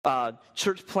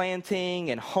church planting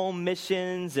and home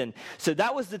missions. And so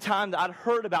that was the time that I'd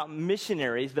heard about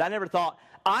missionaries, but I never thought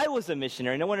I was a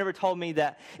missionary. No one ever told me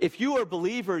that if you are a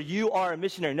believer, you are a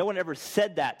missionary. No one ever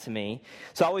said that to me.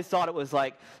 So I always thought it was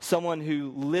like someone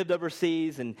who lived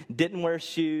overseas and didn't wear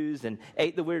shoes and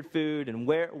ate the weird food and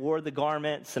wore the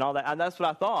garments and all that. And that's what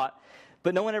I thought.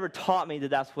 But no one ever taught me that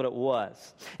that's what it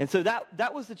was. And so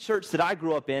that was the church that I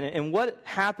grew up in. And what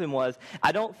happened was,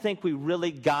 I don't think we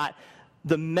really got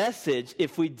the message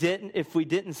if we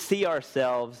didn't see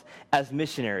ourselves as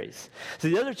missionaries. So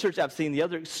the other church I've seen, the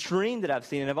other extreme that I've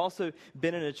seen, and I've also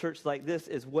been in a church like this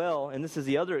as well, and this is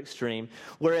the other extreme,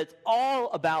 where it's all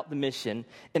about the mission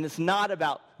and it's not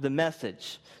about the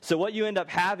message. So what you end up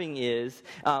having is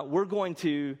we're going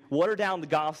to water down the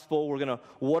gospel, we're going to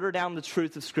water down the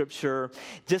truth of Scripture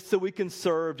just so we can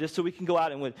serve, just so we can go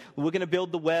out and we're going to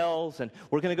build the wells, and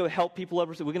we're going to go help people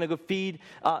overseas, we're going to go feed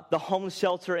the homeless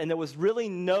shelter, and there was really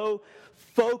no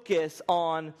focus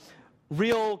on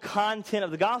real content of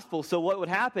the gospel. So what would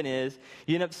happen is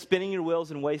you end up spinning your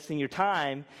wheels and wasting your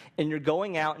time, and you're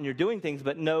going out and you're doing things,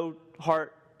 but no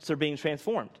hearts are being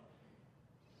transformed.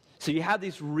 So you have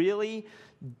this really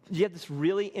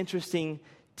interesting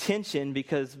tension,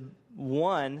 because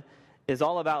one is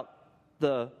all about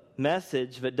the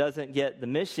message but doesn't get the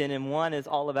mission, and one is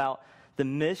all about the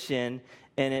mission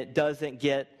and it doesn't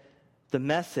get the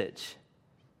message.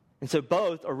 And so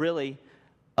both are really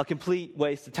a complete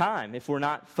waste of time if we're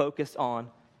not focused on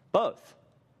both.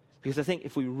 Because I think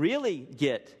if we really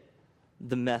get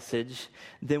the message,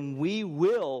 then we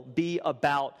will be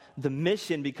about the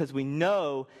mission, because we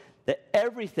know that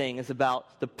everything is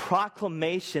about the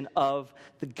proclamation of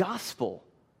the gospel.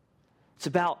 It's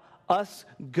about us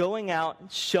going out,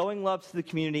 showing love to the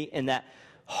community, and that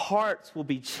hearts will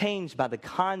be changed by the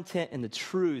content and the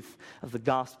truth of the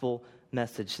gospel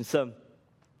message. And so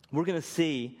we're going to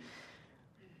see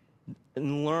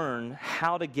and learn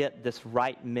how to get this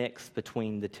right mix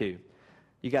between the two.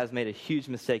 You guys made a huge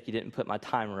mistake. You didn't put my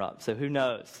timer up. So who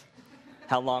knows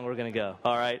how long we're going to go.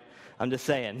 All right? I'm just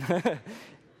saying.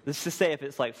 Let's just say if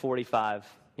it's like 45,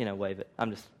 wave it.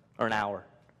 Or an hour.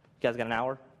 You guys got an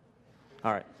hour?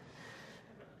 All right.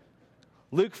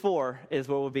 Luke 4 is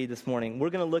where we'll be this morning. We're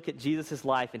going to look at Jesus'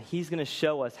 life, and he's going to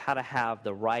show us how to have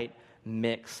the right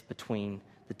mix between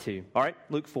the two. All right,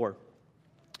 Luke 4.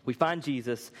 We find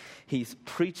Jesus. He's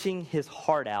preaching his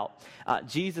heart out.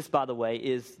 Jesus, by the way,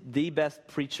 is the best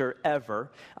preacher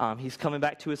ever. He's coming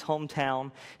back to his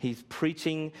hometown. He's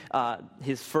preaching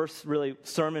his first really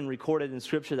sermon recorded in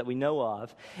Scripture that we know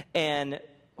of. And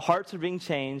hearts are being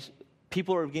changed.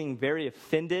 People are getting very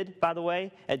offended, by the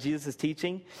way, at Jesus'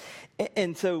 teaching.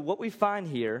 And so what we find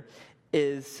here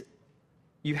is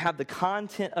you have the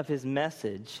content of his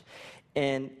message,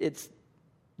 and it's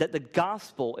that the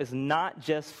gospel is not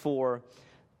just for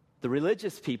the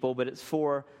religious people, but it's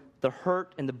for the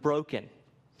hurt and the broken.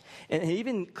 And he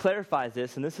even clarifies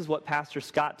this, and this is what Pastor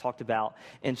Scott talked about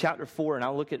in chapter 4,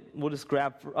 and we'll just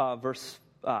grab verse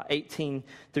 18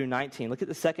 through 19. Look at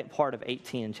the second part of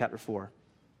 18 in chapter 4.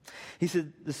 He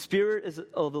said, "The Spirit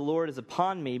of the Lord is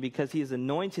upon me, because he has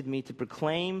anointed me to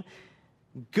proclaim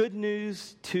good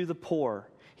news to the poor.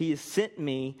 He has sent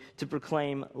me to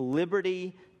proclaim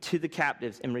liberty to the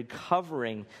captives and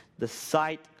recovering the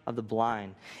sight of the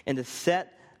blind, and to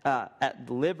set at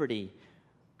liberty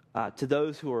to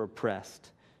those who are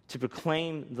oppressed, to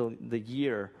proclaim the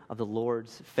year of the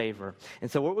Lord's favor." And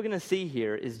so what we're going to see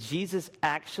here is Jesus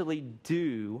actually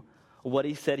do what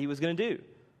he said he was going to do.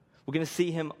 We're going to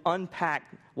see him unpack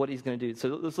what he's going to do. So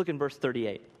let's look in verse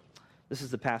 38. This is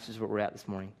the passage where we're at this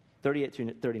morning. 38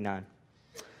 through 39.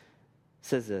 It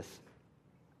says this.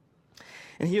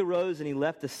 "And he arose and he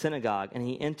left the synagogue, and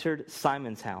he entered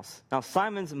Simon's house. Now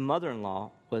Simon's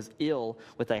mother-in-law was ill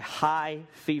with a high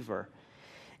fever,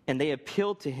 and they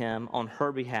appealed to him on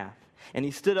her behalf. And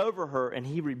he stood over her, and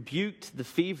he rebuked the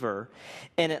fever,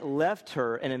 and it left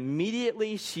her, and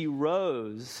immediately she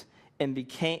rose and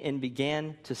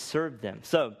began to serve them."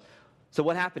 So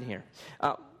what happened here?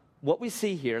 What we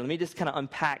see here, let me just kind of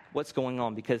unpack what's going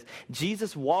on, because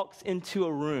Jesus walks into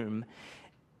a room,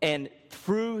 and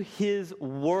through his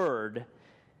word,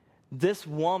 this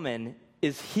woman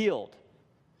is healed.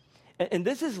 And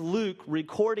this is Luke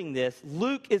recording this.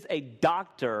 Luke is a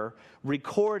doctor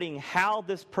recording how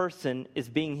this person is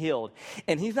being healed.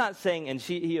 And he's not saying,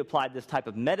 he applied this type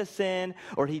of medicine,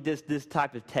 or he does this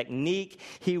type of technique.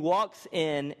 He walks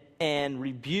in and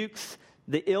rebukes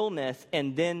the illness,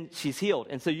 and then she's healed.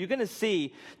 And so you're going to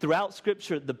see throughout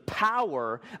Scripture the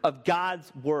power of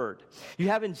God's word. You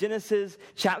have in Genesis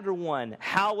chapter 1,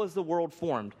 how was the world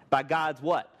formed? By God's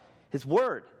what? His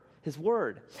word. His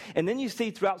word. And then you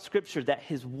see throughout Scripture that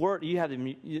His word,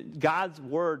 God's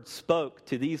word spoke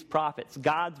to these prophets.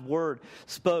 God's word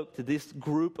spoke to this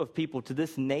group of people, to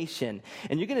this nation.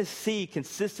 And you're going to see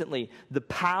consistently the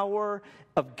power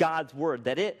of God's word,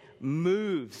 that it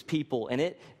moves people and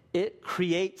it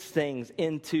creates things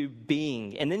into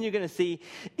being. And then you're going to see,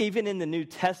 even in the New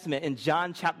Testament, in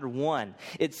John chapter 1,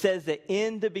 it says that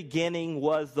in the beginning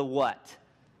was the what?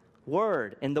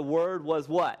 Word. And the word was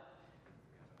what?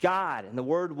 God. And the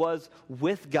word was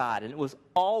with God. And it was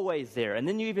always there. And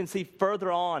then you even see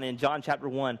further on in John chapter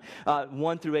 1,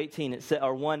 1 through 18,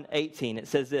 or 1:18, it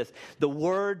says this: the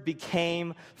word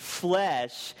became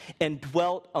flesh and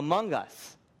dwelt among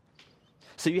us.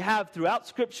 So you have throughout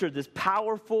Scripture this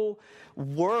powerful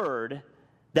word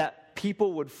that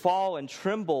people would fall and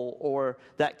tremble, or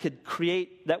that could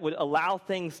create, that would allow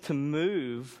things to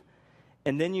move.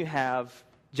 And then you have,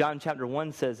 John chapter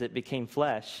 1 says it became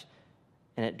flesh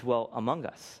and it dwelt among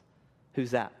us.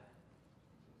 Who's that?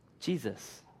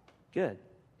 Jesus. Good.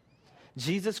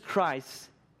 Jesus Christ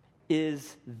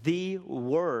is the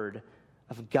Word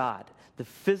of God, the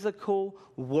physical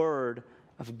Word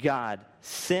of God,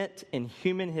 sent in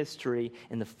human history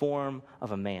in the form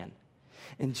of a man.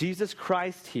 And Jesus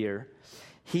Christ here,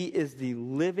 He is the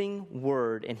living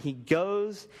Word, and He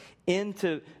goes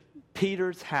into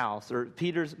Peter's house, or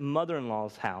Peter's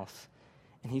mother-in-law's house,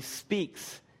 and He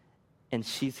speaks, and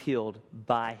she's healed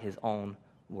by His own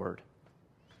word.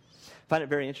 I find it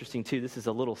very interesting, too. This is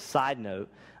a little side note.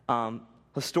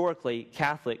 Historically,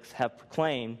 Catholics have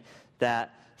proclaimed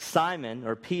that Simon,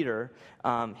 or Peter,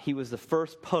 he was the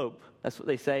first pope. That's what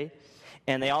they say.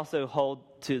 And they also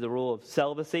hold to the rule of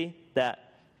celibacy,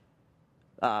 that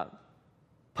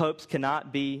popes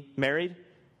cannot be married.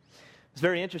 It's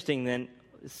very interesting, then.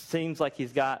 It seems like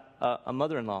he's got a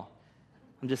mother-in-law.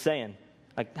 I'm just saying.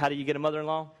 Like, how do you get a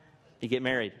mother-in-law? You get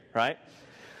married, right?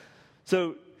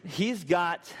 So he's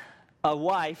got a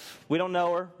wife. We don't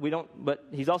know her. But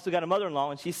he's also got a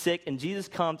mother-in-law, and she's sick. And Jesus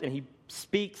comes, and He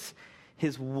speaks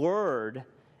His word,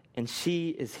 and she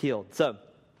is healed. So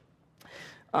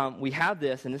we have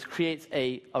this, and this creates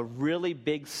a really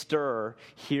big stir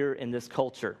here in this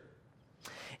culture.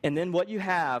 And then what you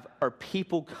have are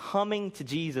people coming to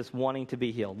Jesus wanting to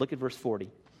be healed. Look at verse 40.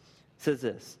 It says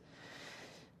this: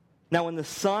 now when the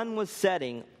sun was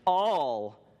setting,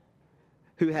 all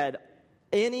who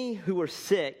were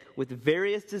sick with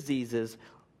various diseases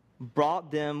brought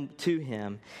them to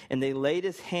Him, and they laid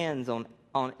His hands on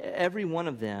every one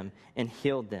of them and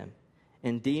healed them.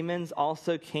 And demons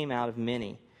also came out of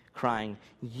many, crying,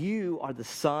 "You are the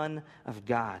Son of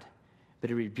God." But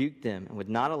He rebuked them and would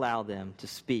not allow them to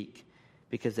speak,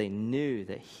 because they knew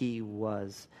that He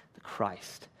was the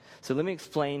Christ. So let me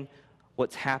explain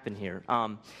what's happened here.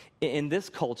 In this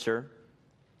culture,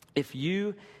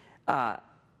 there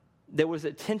was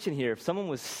a tension here. If someone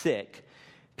was sick,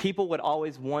 people would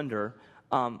always wonder,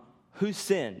 who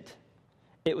sinned?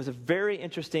 It was a very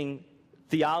interesting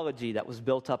theology that was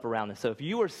built up around this. So if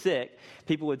you were sick,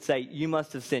 people would say, you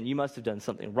must have sinned. You must have done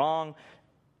something wrong.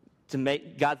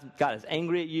 God is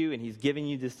angry at you, and He's giving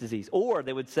you this disease. Or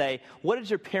they would say, what did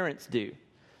your parents do?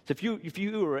 So if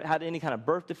you had any kind of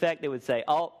birth defect, they would say,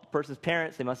 oh, the person's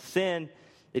parents, they must have sinned.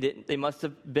 They must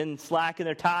have been slack in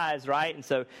their tithes, right? And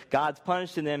so God's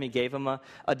punishing them. He gave them a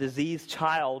diseased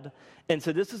child. And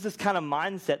so this is this kind of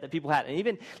mindset that people had. And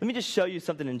even, let me just show you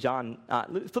something in John.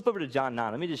 Flip over to John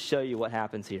 9. Let me just show you what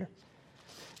happens here.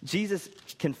 Jesus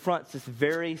confronts this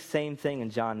very same thing in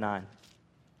John 9.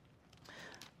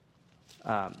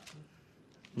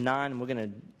 9, we're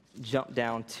going to jump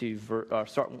down to,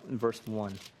 start in verse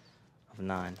 1 of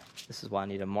 9. This is why I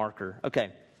need a marker.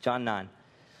 Okay, John 9.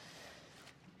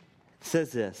 It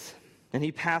says this: and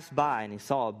He passed by, and He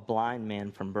saw a blind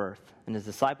man from birth. And His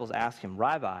disciples asked Him,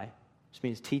 Rabbi, which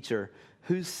means teacher,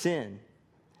 whose sin,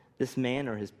 this man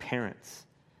or his parents,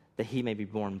 that he may be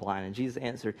born blind? And Jesus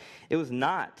answered, it was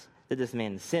not that this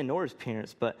man sinned, nor his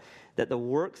parents, but that the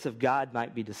works of God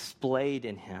might be displayed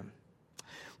in him.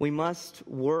 We must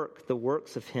work the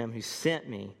works of Him who sent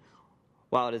me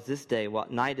while it is this day, while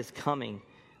night is coming,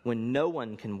 when no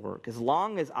one can work. As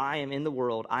long as I am in the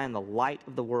world, I am the light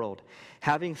of the world.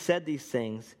 Having said these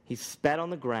things, He spat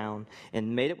on the ground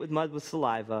and made it with mud with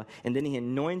saliva, and then He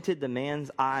anointed the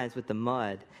man's eyes with the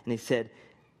mud. And He said,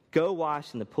 go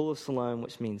wash in the pool of Siloam,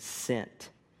 which means sent.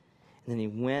 And then he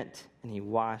went and he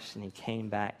washed and he came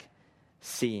back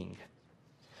seeing.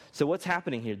 So what's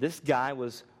happening here? This guy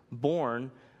was born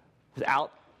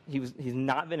without, he's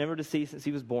not been able to see since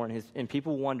he was born. And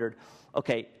people wondered,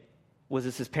 okay, was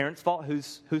this his parents' fault?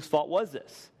 Whose fault was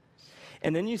this?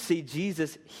 And then you see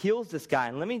Jesus heals this guy.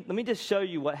 And let me just show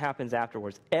you what happens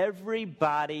afterwards.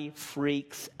 Everybody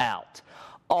freaks out.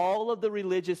 All of the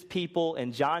religious people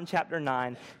in John chapter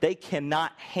 9, they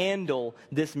cannot handle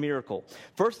this miracle.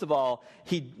 First of all,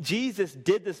 Jesus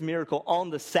did this miracle on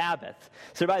the Sabbath.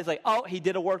 So everybody's like, oh, he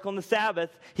did a work on the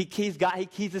Sabbath. He's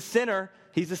a sinner.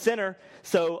 He's a sinner.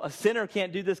 So a sinner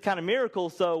can't do this kind of miracle,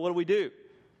 so what do we do?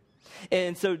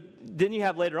 And so then you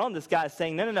have later on this guy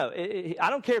saying, no, I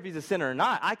don't care if he's a sinner or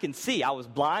not. I can see. I was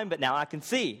blind, but now I can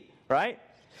see, right?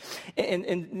 And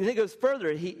it goes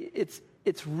further.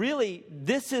 It's really,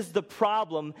 this is the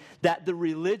problem that the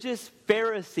religious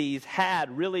Pharisees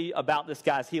had really about this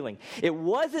guy's healing. It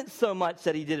wasn't so much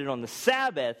that he did it on the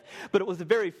Sabbath, but it was the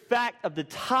very fact of the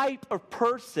type of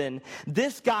person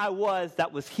this guy was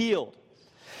that was healed.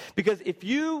 Because if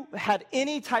you had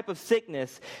any type of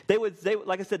sickness, they would,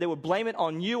 like I said, they would blame it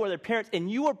on you or their parents,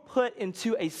 and you were put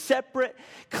into a separate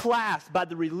class by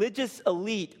the religious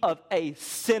elite of a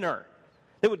sinner.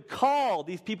 They would call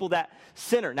these people that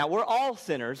sinner. Now, we're all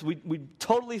sinners. We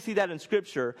totally see that in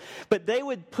Scripture. But they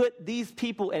would put these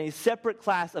people in a separate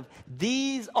class of,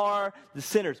 these are the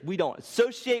sinners. We don't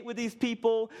associate with these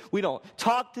people. We don't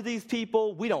talk to these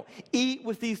people. We don't eat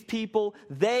with these people.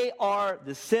 They are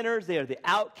the sinners. They are the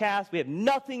outcasts. We have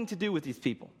nothing to do with these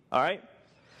people. All right?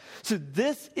 So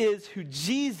this is who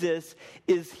Jesus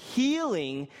is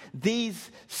healing,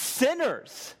 these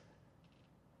sinners.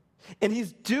 And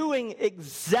he's doing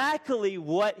exactly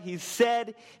what he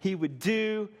said he would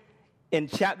do in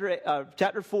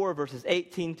chapter 4, verses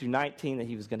 18 through 19, that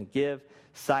he was going to give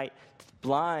sight to the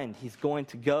blind. He's going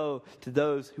to go to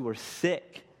those who are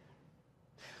sick,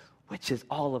 which is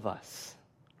all of us,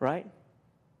 right?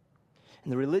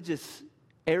 And the religious,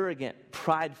 arrogant,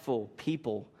 prideful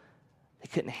people, they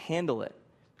couldn't handle it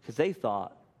because they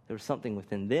thought there was something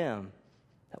within them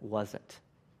that wasn't.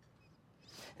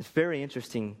 It's very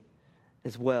interesting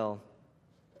as well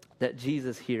that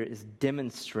Jesus here is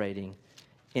demonstrating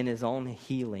in his own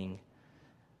healing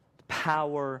the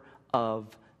power of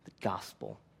the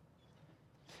gospel.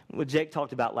 What Jake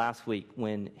talked about last week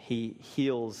when he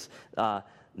heals the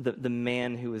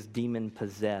man who was demon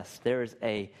possessed, there's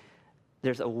a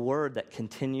word that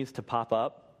continues to pop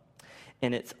up,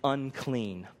 and it's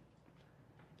unclean.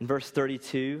 In verse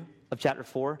 32 of chapter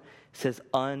 4, it says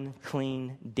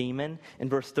unclean demon. In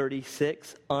verse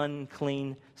 36,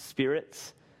 unclean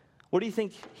spirits. What do you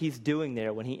think he's doing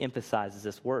there when he emphasizes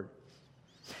this word?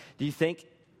 Do you think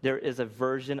there is a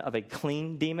version of a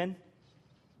clean demon?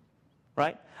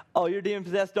 Right? Oh, you're demon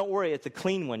possessed? Don't worry, it's a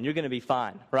clean one. You're going to be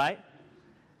fine, right?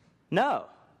 No.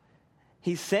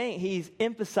 He's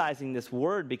emphasizing this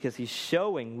word because he's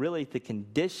showing really the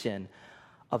condition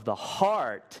of the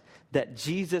heart that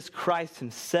Jesus Christ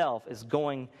himself is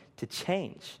going to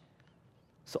change.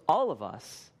 So all of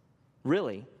us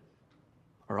really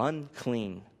are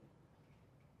unclean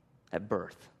at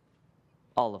birth.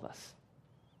 All of us.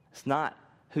 It's not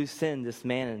who sinned, this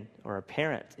man or a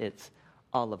parent. It's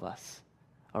all of us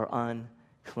are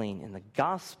unclean. And the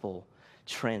gospel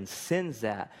transcends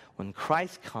that when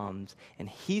Christ comes and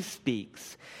he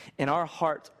speaks and our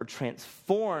hearts are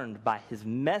transformed by his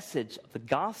message of the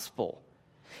gospel.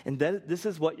 And this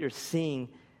is what you're seeing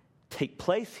take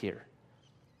place here.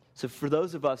 So for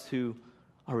those of us who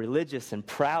are religious and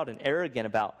proud and arrogant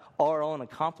about our own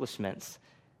accomplishments,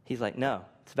 he's like, no,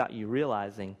 it's about you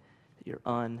realizing that you're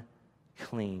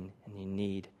unclean and you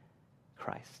need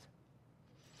Christ.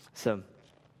 So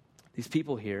these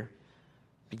people here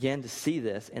began to see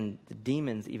this, and the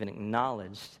demons even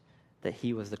acknowledged that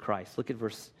he was the Christ. Look at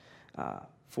verse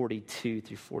 42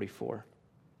 through 44.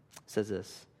 It says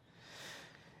this.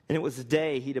 And it was the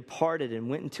day he departed and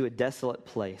went into a desolate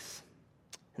place.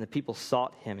 And the people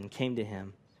sought him and came to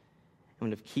him and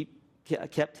would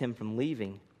have kept him from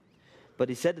leaving. But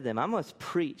he said to them, I must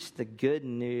preach the good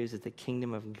news of the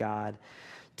kingdom of God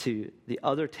to the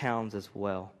other towns as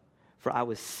well, for I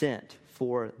was sent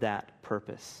for that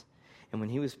purpose. And when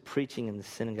he was preaching in the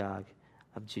synagogue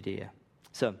of Judea.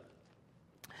 So,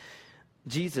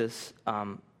 Jesus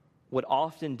would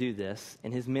often do this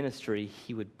in his ministry.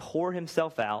 He would pour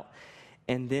himself out,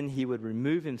 and then he would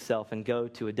remove himself and go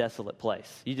to a desolate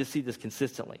place. You just see this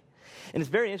consistently. And it's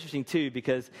very interesting, too,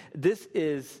 because this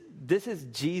is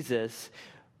Jesus,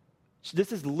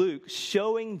 this is Luke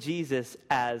showing Jesus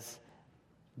as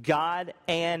God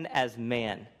and as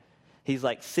man. He's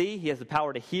like, see, he has the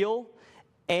power to heal,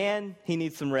 and he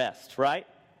needs some rest, right?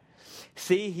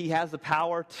 See, he has the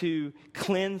power to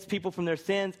cleanse people from their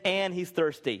sins, and he's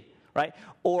thirsty, right?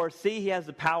 Or see, he has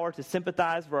the power to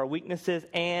sympathize for our weaknesses,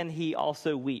 and he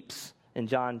also weeps. In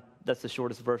John, that's the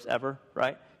shortest verse ever,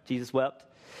 right? Jesus wept.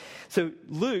 So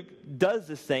Luke does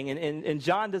this thing, and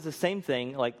John does the same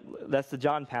thing. Like, that's the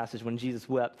John passage when Jesus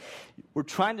wept. We're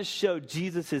trying to show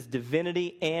Jesus'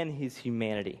 divinity and his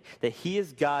humanity, that he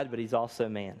is God, but he's also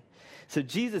man. So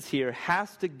Jesus here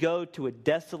has to go to a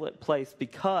desolate place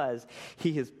because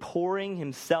he is pouring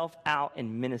himself out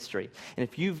in ministry. And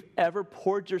if you've ever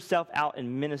poured yourself out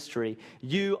in ministry,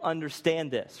 you understand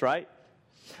this, right?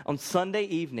 On Sunday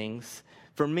evenings,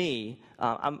 for me,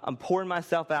 I'm pouring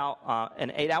myself out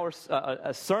an 8-hour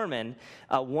a sermon.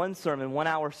 1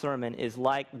 hour sermon is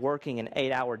like working an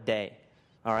 8-hour day.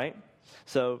 All right,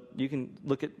 so you can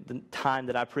look at the time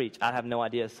that I preach. I have no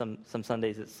idea. Some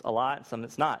Sundays it's a lot, some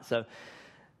it's not. So,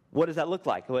 what does that look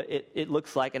like? Well, it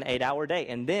looks like an 8-hour day,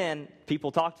 and then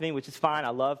people talk to me, which is fine. I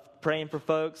love praying for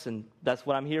folks, and that's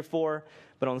what I'm here for.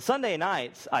 But on Sunday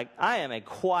nights, I am a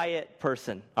quiet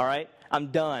person. All right, I'm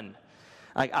done.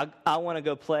 I want to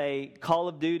go play Call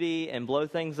of Duty and blow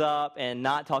things up and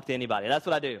not talk to anybody. That's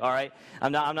what I do, all right?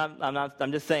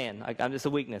 I'm just saying. I'm just a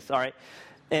weakness, all right?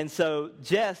 And so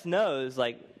Jess knows,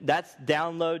 like, that's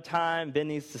download time. Ben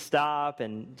needs to stop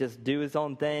and just do his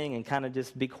own thing and kind of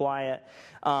just be quiet.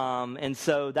 And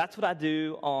so that's what I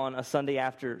do on a Sunday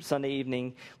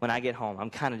evening when I get home. I'm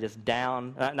kind of just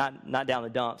down, not down the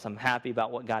dumps. I'm happy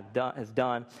about what God has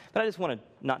done, but I just want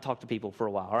to not talk to people for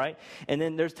a while, all right? And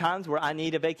then there's times where I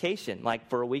need a vacation. Like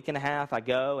for a week and a half, I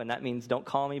go, and that means don't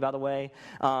call me, by the way,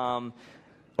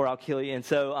 or I'll kill you. And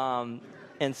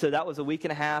so that was a week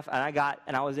and a half,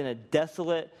 and I was in a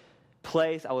desolate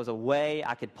place. I was away.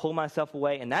 I could pull myself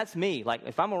away, and that's me. Like,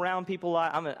 if I'm around people a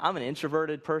lot, I'm an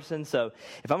introverted person, so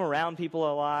if I'm around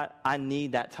people a lot, I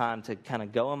need that time to kind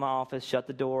of go in my office, shut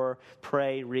the door,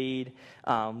 pray, read,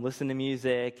 listen to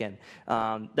music, and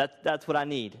that's what I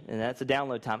need, and that's a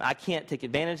download time. I can't take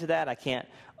advantage of that. I can't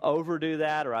overdo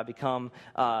that, or I become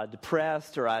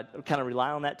depressed, or I kind of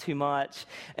rely on that too much.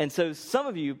 And so some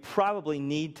of you probably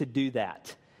need to do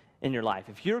that in your life.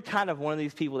 If you're kind of one of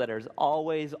these people that is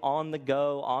always on the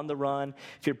go, on the run,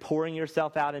 if you're pouring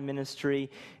yourself out in ministry,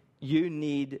 you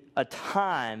need a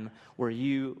time where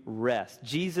you rest.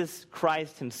 Jesus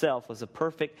Christ himself was a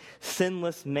perfect,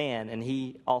 sinless man, and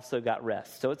he also got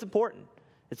rest. So it's important.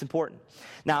 It's important.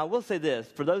 Now, I will say this.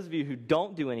 For those of you who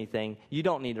don't do anything, you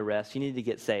don't need to rest. You need to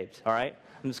get saved, all right?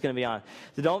 I'm just going to be honest.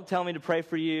 So don't tell me to pray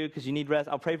for you because you need rest.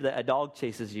 I'll pray for that a dog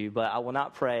chases you, but I will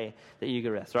not pray that you get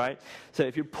rest, all right? So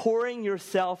if you're pouring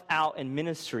yourself out in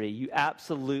ministry, you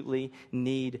absolutely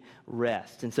need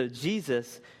rest. And so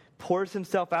Jesus pours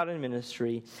himself out in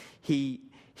ministry.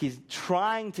 He's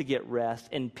trying to get rest,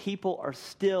 and people are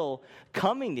still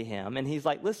coming to him. And he's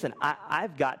like, listen,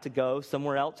 I've got to go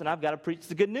somewhere else, and I've got to preach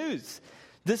the good news.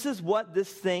 This is what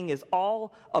this thing is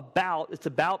all about. It's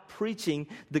about preaching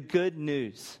the good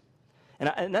news.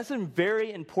 And that's a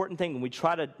very important thing when we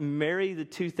try to marry the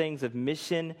two things of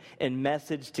mission and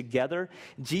message together.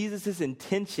 Jesus'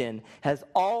 intention has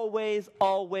always,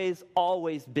 always,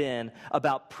 always been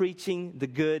about preaching the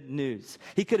good news.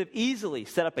 He could have easily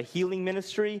set up a healing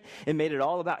ministry and made it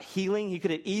all about healing. He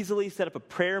could have easily set up a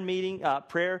prayer meeting,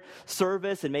 prayer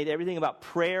service, and made everything about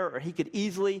prayer. Or he could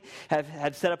easily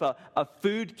have set up a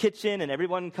food kitchen and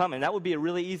everyone come. And that would be a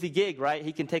really easy gig, right?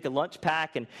 He can take a lunch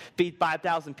pack and feed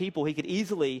 5,000 people. He could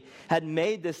easily had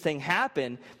made this thing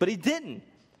happen, but he didn't.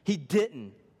 He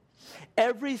didn't.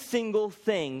 Every single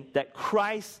thing that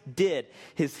Christ did,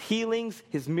 his healings,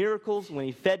 his miracles, when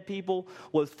he fed people,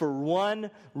 was for one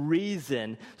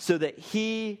reason, so that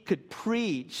he could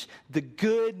preach the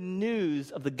good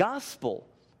news of the gospel.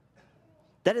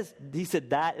 He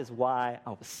said, that is why I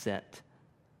was sent.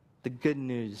 The good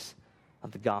news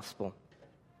of the gospel.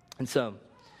 And so,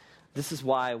 this is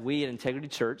why we at Integrity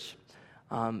Church,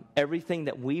 everything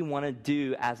that we want to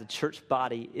do as a church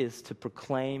body is to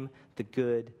proclaim the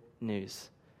good news.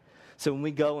 So when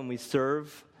we go and we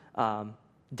serve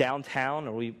downtown,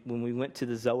 or when we went to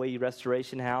the Zoe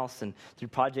Restoration House, and through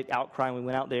Project Outcry, and we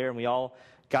went out there and we all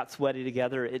got sweaty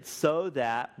together, it's so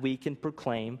that we can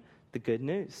proclaim the good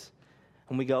news.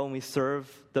 When we go and we serve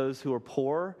those who are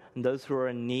poor and those who are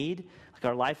in need, like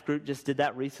our life group just did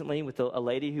that recently with a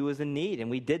lady who was in need, and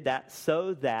we did that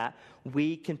so that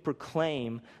we can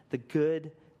proclaim the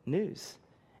good news.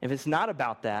 If it's not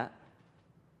about that,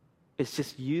 it's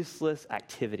just useless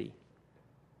activity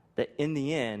that in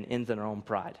the end ends in our own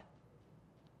pride.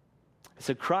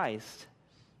 So Christ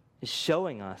is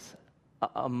showing us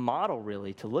a model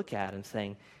really to look at and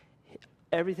saying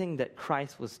everything that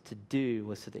Christ was to do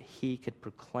was so that he could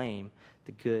proclaim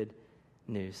the good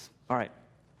news. All right.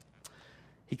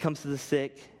 He comes to the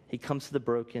sick. He comes to the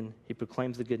broken. He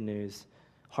proclaims the good news.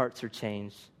 Hearts are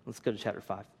changed. Let's go to chapter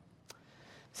 5. It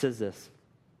says this.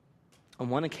 On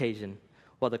one occasion,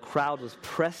 while the crowd was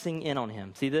pressing in on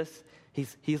him, see this?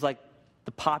 He's like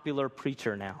the popular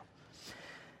preacher now.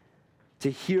 To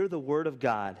hear the word of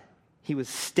God, he was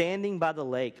standing by the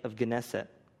lake of Gennesaret,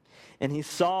 and he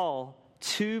saw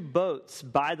 2 boats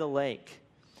by the lake.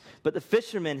 But the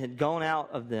fishermen had gone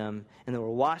out of them, and they were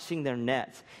washing their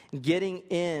nets. Getting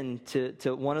into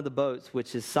one of the boats,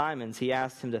 which is Simon's, he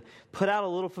asked him to put out a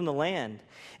little from the land.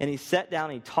 And he sat down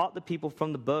and he taught the people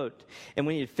from the boat. And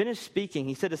when he had finished speaking,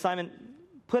 he said to Simon,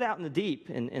 put out in the deep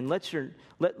and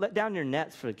let down your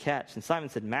nets for the catch. And Simon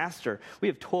said, Master, we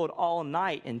have toiled all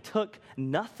night and took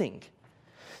nothing.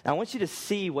 Now, I want you to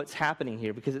see what's happening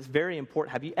here because it's very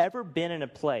important. Have you ever been in a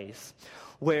place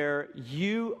where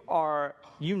you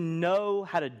know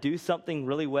how to do something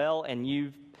really well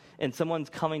and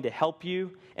someone's coming to help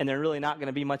you and they're really not going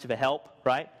to be much of a help,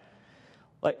 right?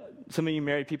 Like some of you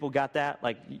married people got that.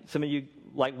 Like some of you,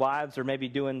 like wives, are maybe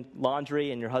doing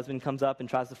laundry and your husband comes up and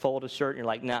tries to fold a shirt and you're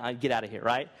like, nah, get out of here,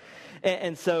 right?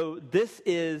 And so this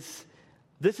is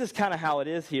kind of how it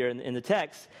is here in the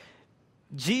text.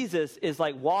 Jesus is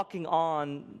like walking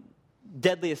on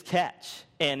deadliest catch,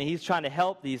 and he's trying to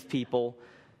help these people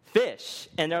fish.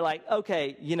 And they're like,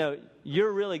 okay,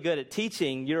 you're really good at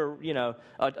teaching. You're,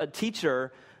 a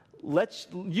teacher.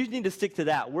 You need to stick to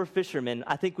that. We're fishermen.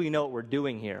 I think we know what we're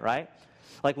doing here, right?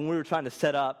 Like when we were trying to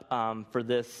set up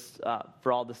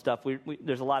for all this stuff,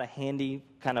 there's a lot of handy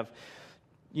kind of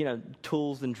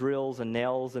tools and drills and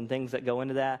nails and things that go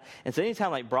into that. And so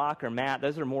anytime like Brock or Matt,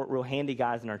 those are more real handy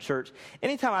guys in our church.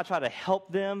 Anytime I try to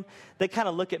help them, they kind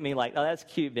of look at me like, oh, that's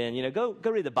cute, Ben. Go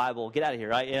read the Bible. Get out of here,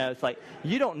 right? It's like,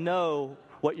 you don't know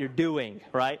what you're doing,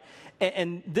 right?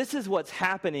 And this is what's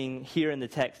happening here in the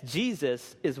text.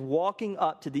 Jesus is walking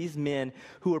up to these men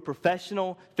who are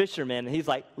professional fishermen. And he's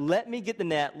like, let me get the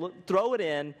net, throw it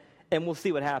in, and we'll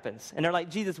see what happens. And they're like,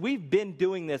 Jesus, we've been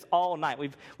doing this all night.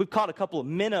 We've caught a couple of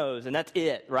minnows, and that's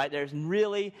it, right? There's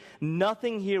really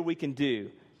nothing here we can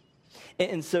do.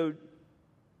 And so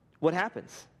what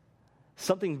happens?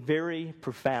 Something very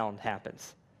profound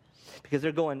happens. Because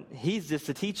they're going, he's just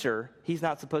a teacher. He's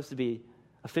not supposed to be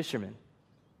a fisherman.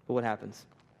 But what happens?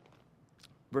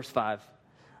 Verse 5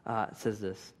 says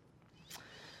this.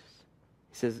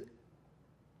 He says,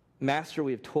 Master,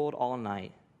 we have toiled all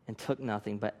night and took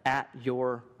nothing, but at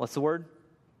your, what's the word?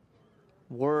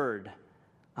 Word,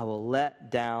 I will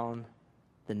let down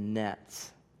the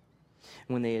nets.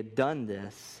 When they had done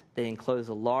this, they enclosed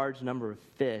a large number of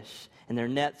fish, and their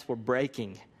nets were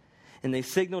breaking. And they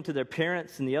signaled to their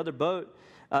parents in the other boat,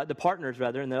 the partners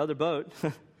rather, in the other boat,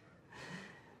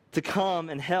 to come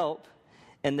and help.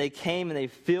 And they came and they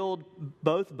filled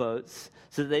both boats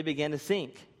so that they began to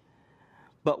sink.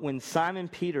 But when Simon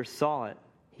Peter saw it,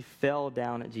 he fell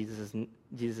down at Jesus'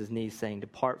 knees, saying,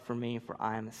 Depart from me, for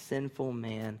I am a sinful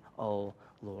man, O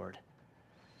Lord.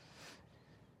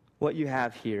 What you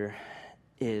have here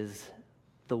is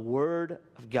the word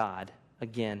of God,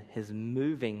 again, is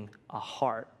moving a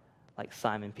heart like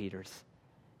Simon Peter's.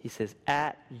 He says,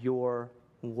 at your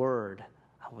word,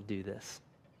 I will do this.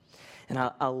 And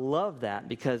I love that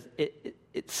because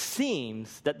it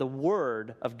seems that the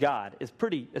word of God is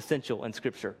pretty essential in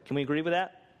Scripture. Can we agree with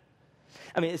that?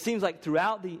 I mean, it seems like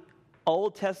throughout the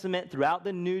Old Testament, throughout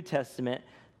the New Testament,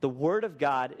 the Word of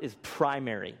God is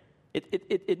primary.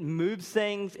 It moves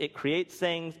things, it creates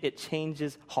things, it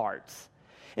changes hearts.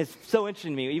 It's so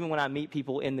interesting to me, even when I meet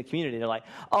people in the community, they're like,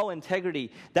 oh,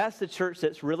 Integrity, that's the church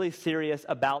that's really serious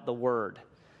about the Word.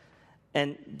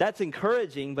 And that's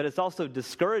encouraging, but it's also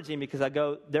discouraging because I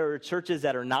go, there are churches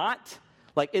that are not.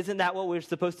 Like, isn't that what we're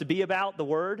supposed to be about, the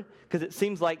Word? Because it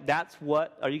seems like that's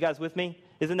what, are you guys with me?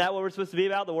 Isn't that what we're supposed to be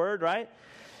about, the Word, right?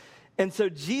 And so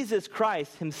Jesus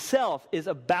Christ himself is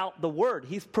about the Word.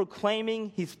 He's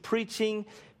proclaiming, he's preaching,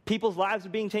 people's lives are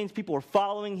being changed, people are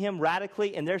following him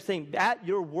radically, and they're saying, at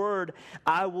your word,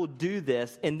 I will do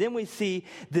this. And then we see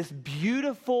this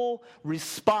beautiful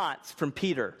response from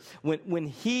Peter. When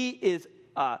he is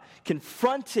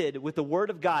confronted with the word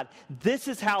of God, this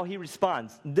is how he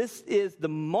responds. This is the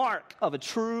mark of a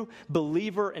true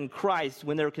believer in Christ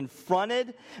when they're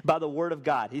confronted by the word of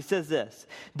God. He says this,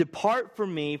 Depart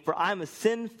from me, for I'm a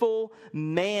sinful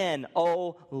man,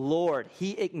 O Lord.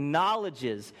 He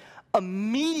acknowledges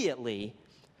immediately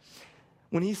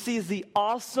when he sees the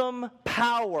awesome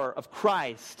power of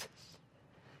Christ,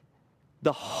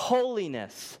 the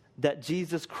holiness that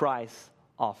Jesus Christ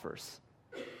offers.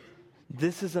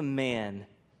 This is a man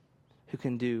who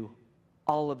can do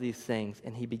all of these things,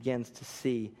 and he begins to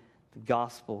see the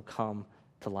gospel come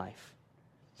to life.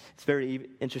 It's very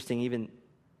interesting,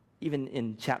 even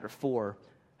in chapter 4,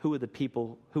 who were the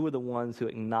people, who were the ones who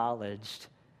acknowledged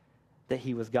that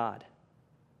he was God?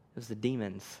 It was the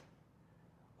demons.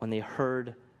 When they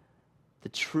heard the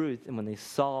truth and when they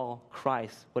saw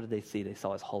Christ, what did they see? They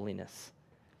saw his holiness.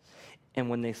 And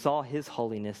when they saw his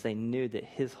holiness, they knew that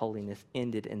his holiness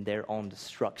ended in their own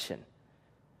destruction.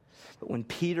 But when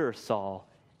Peter saw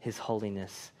his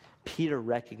holiness, Peter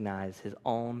recognized his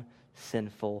own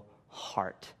sinful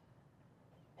heart.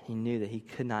 He knew that he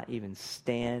could not even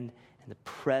stand in the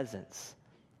presence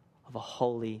of a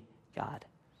holy God.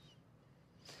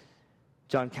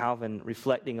 John Calvin,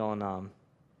 reflecting on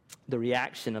the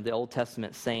reaction of the Old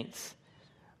Testament saints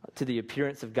to the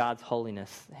appearance of God's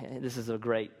holiness, this is a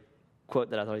great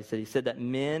quote that I thought he said. He said that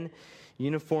men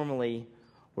uniformly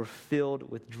were filled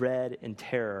with dread and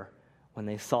terror when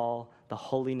they saw the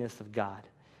holiness of God.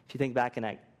 If you think back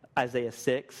in Isaiah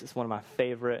 6, it's one of my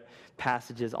favorite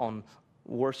passages on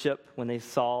worship. When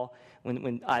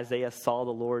Isaiah saw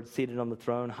the Lord seated on the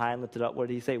throne, high and lifted up, what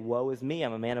did he say? Woe is me,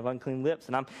 I'm a man of unclean lips,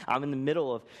 and I'm in the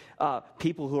middle of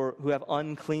people who have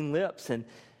unclean lips. And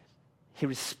he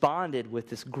responded with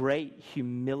this great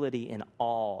humility and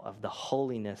awe of the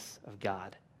holiness of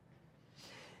God.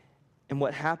 And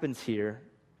what happens here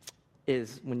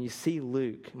is when you see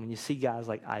Luke, when you see guys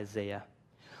like Isaiah,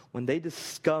 when they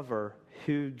discover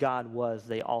who God was,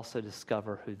 they also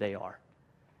discover who they are,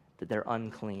 that they're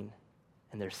unclean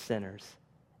and they're sinners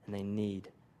and they need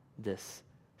this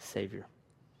Savior.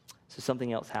 So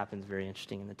something else happens very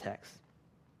interesting in the text.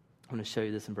 I'm going to show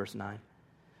you this in verse 9.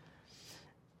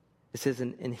 It says,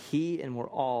 and he and we're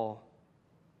all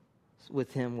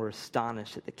with him were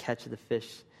astonished at the catch of the fish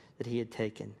that he had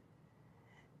taken.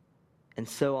 And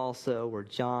so also were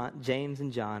James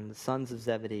and John, the sons of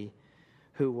Zebedee,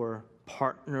 who were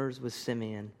partners with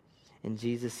Simeon. And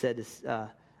Jesus said to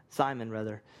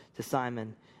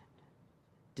Simon,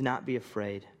 do not be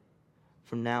afraid.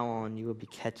 From now on you will be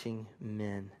catching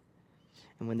men.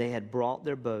 And when they had brought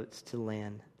their boats to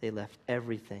land, they left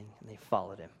everything and they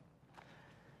followed him.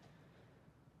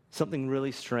 Something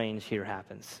really strange here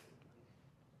happens.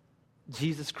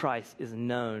 Jesus Christ is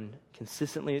known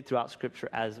consistently throughout Scripture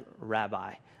as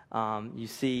Rabbi. You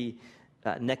see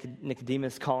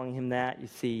Nicodemus calling him that. You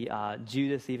see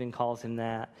Judas even calls him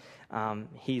that.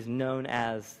 He's known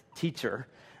as teacher.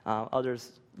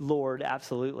 Others, Lord,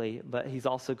 absolutely, but he's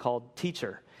also called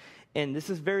teacher. And this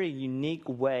is a very unique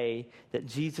way that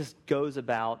Jesus goes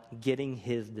about getting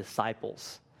his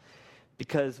disciples.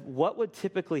 Because what would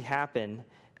typically happen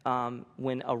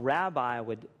when a rabbi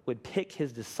would pick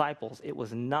his disciples, it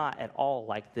was not at all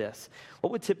like this.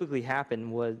 What would typically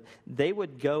happen was they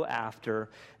would go after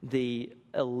the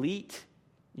elite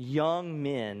young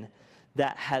men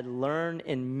that had learned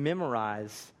and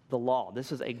memorized the law.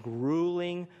 This was a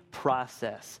grueling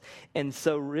process. And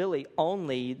so really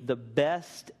only the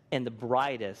best and the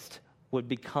brightest would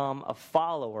become a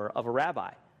follower of a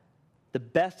rabbi. The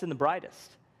best and the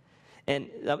brightest. And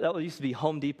that used to be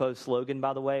Home Depot's slogan,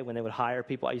 by the way, when they would hire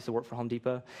people. I used to work for Home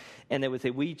Depot. And they would say,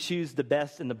 we choose the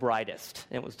best and the brightest.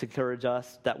 And it was to encourage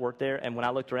us that worked there. And when I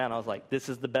looked around, I was like, this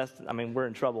is the best. I mean, we're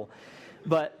in trouble.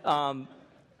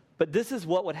 But this is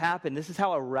what would happen. This is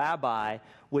how a rabbi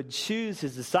would choose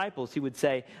his disciples. He would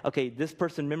say, okay, this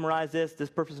person memorized this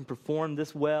person performed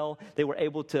this well, they were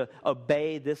able to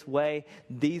obey this way,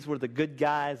 these were the good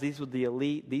guys, these were the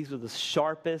elite, these were the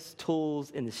sharpest tools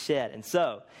in the shed. And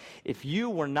so, if you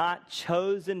were not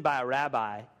chosen by a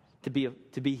rabbi to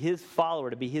be his follower,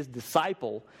 to be his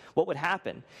disciple, what would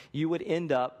happen? You would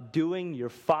end up doing your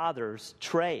father's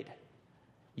trade.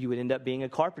 You would end up being a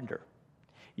carpenter.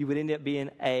 You would end up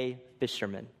being a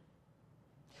fisherman.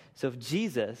 So if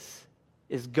Jesus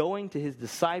is going to his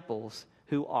disciples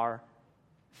who are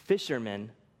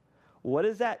fishermen, what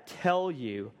does that tell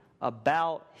you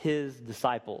about his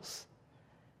disciples?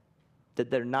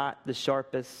 That they're not the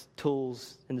sharpest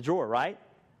tools in the drawer, right?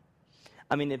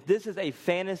 I mean, if this is a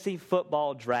fantasy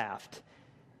football draft,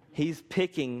 he's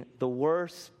picking the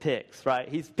worst picks, right?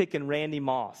 He's picking Randy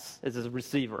Moss as his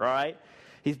receiver, all right?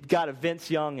 He's got a Vince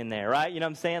Young in there, right? You know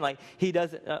what I'm saying? Like, he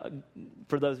doesn't,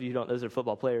 for those of you who don't, those are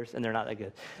football players, and they're not that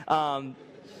good.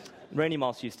 Randy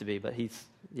Moss used to be, but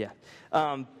yeah.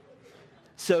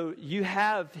 So you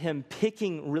have him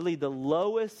picking really the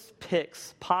lowest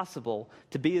picks possible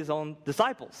to be his own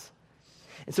disciples.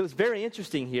 And so it's very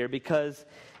interesting here because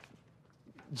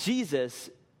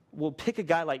Jesus will pick a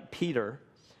guy like Peter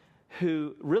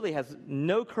who really has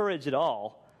no courage at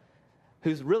all,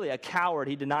 who's really a coward.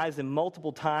 He denies him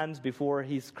multiple times before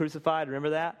he's crucified. Remember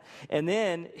that? And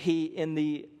then he, in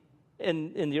the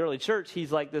early church,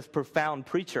 he's like this profound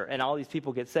preacher, and all these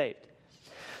people get saved.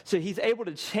 So he's able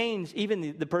to change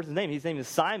even the person's name. His name is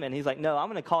Simon. He's like, no, I'm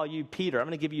going to call you Peter. I'm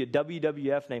going to give you a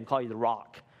WWF name, call you The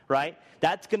Rock. right?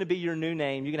 That's going to be your new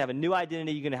name. You're going to have a new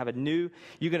identity. You're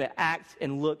going to act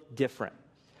and look different.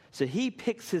 So he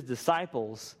picks his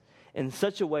disciples in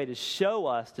such a way to show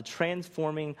us the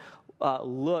transforming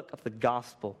look of the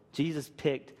gospel. Jesus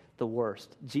picked the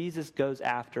worst. Jesus goes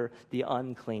after the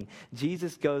unclean.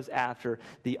 Jesus goes after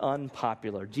the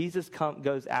unpopular. Jesus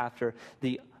goes after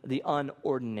the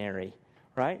unordinary,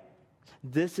 right?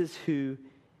 This is who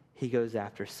he goes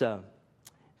after. So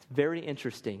it's very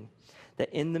interesting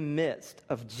that in the midst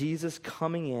of Jesus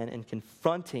coming in and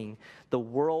confronting the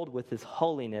world with his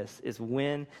holiness is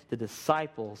when the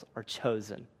disciples are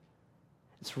chosen.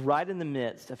 It's right in the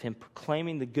midst of him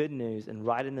proclaiming the good news and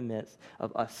right in the midst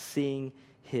of us seeing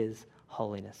his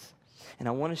holiness. And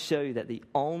I want to show you that the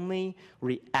only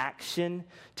reaction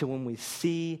to when we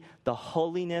see the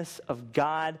holiness of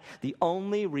God, the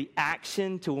only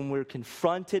reaction to when we're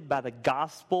confronted by the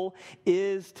gospel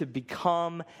is to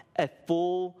become a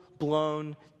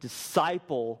full-blown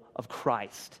disciple of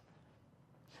Christ.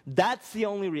 That's the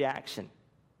only reaction.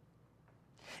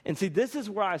 And see, this is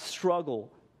where I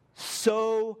struggle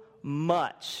so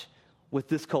much with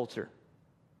this culture,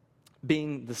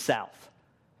 being the South,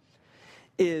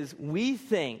 is we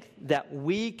think that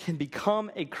we can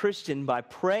become a Christian by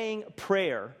praying a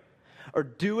prayer or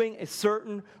doing a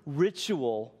certain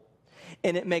ritual,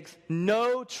 and it makes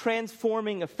no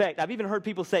transforming effect. I've even heard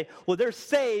people say, well, they're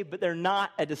saved, but they're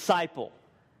not a disciple.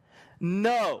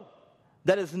 No,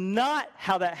 that is not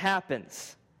how that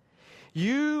happens.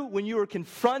 When you are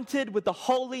confronted with the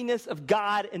holiness of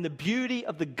God and the beauty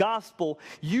of the gospel,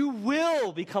 you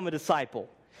will become a disciple.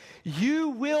 You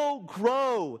will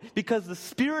grow because the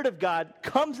Spirit of God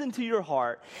comes into your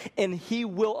heart and he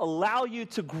will allow you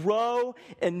to grow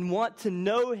and want to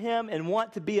know him and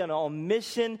want to be an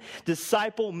all-mission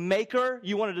disciple maker.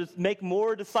 You want to make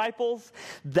more disciples?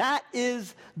 That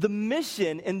is the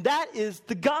mission and that is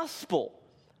the gospel.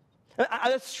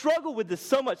 I struggle with this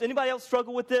so much. Anybody else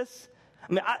struggle with this?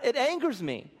 I mean, it angers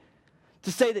me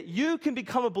to say that you can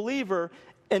become a believer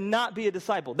and not be a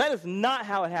disciple. That is not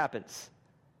how it happens.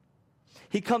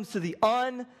 He comes to the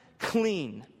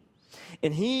unclean,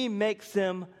 and he makes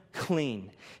them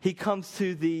clean. He comes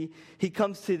to the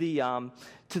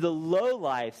low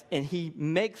lives, and he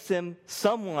makes them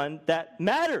someone that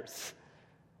matters.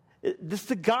 This is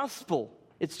the gospel.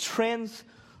 It's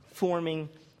transforming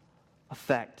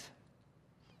effect.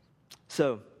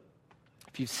 So,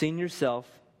 if you've seen yourself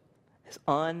as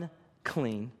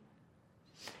unclean,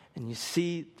 and you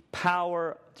see the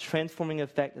power, transforming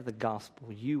effect of the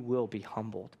gospel, you will be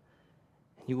humbled.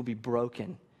 And you will be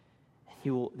broken.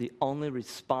 And the only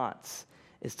response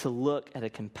is to look at a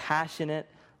compassionate,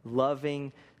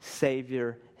 loving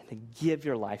Savior and to give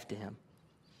your life to him.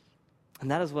 And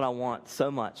that is what I want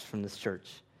so much from this church.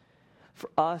 For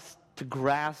us to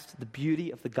grasp the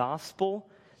beauty of the gospel,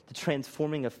 the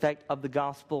transforming effect of the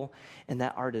gospel, and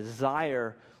that our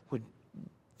desire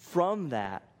from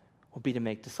that will be to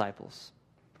make disciples.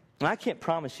 And I can't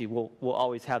promise you we'll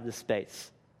always have this space.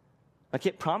 I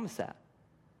can't promise that.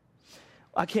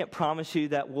 I can't promise you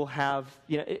that we'll have,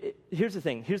 here's the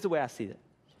thing. Here's the way I see it.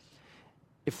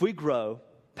 If we grow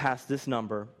past this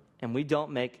number and we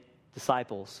don't make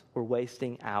disciples, we're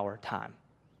wasting our time.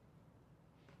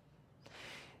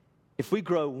 If we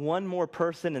grow one more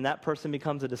person and that person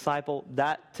becomes a disciple,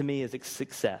 that to me is a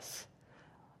success.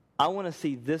 I want to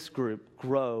see this group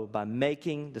grow by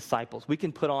making disciples. We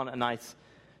can put on a nice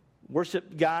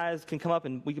worship, guys can come up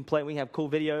and we can play. We can have cool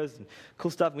videos and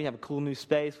cool stuff. We have a cool new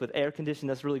space with air conditioning.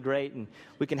 That's really great. And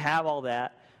we can have all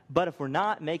that. But if we're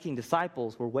not making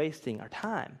disciples, we're wasting our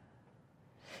time.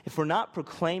 If we're not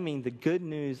proclaiming the good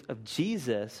news of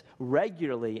Jesus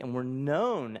regularly and we're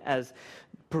known as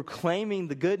proclaiming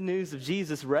the good news of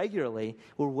Jesus regularly,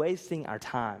 we're wasting our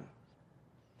time.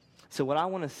 So what I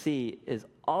want to see is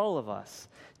all of us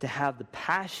to have the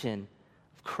passion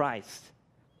of Christ.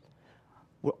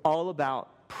 We're all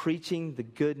about preaching the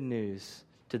good news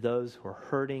to those who are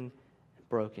hurting and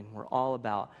broken. We're all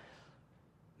about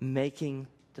making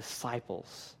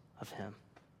disciples of him.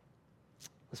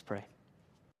 Let's pray.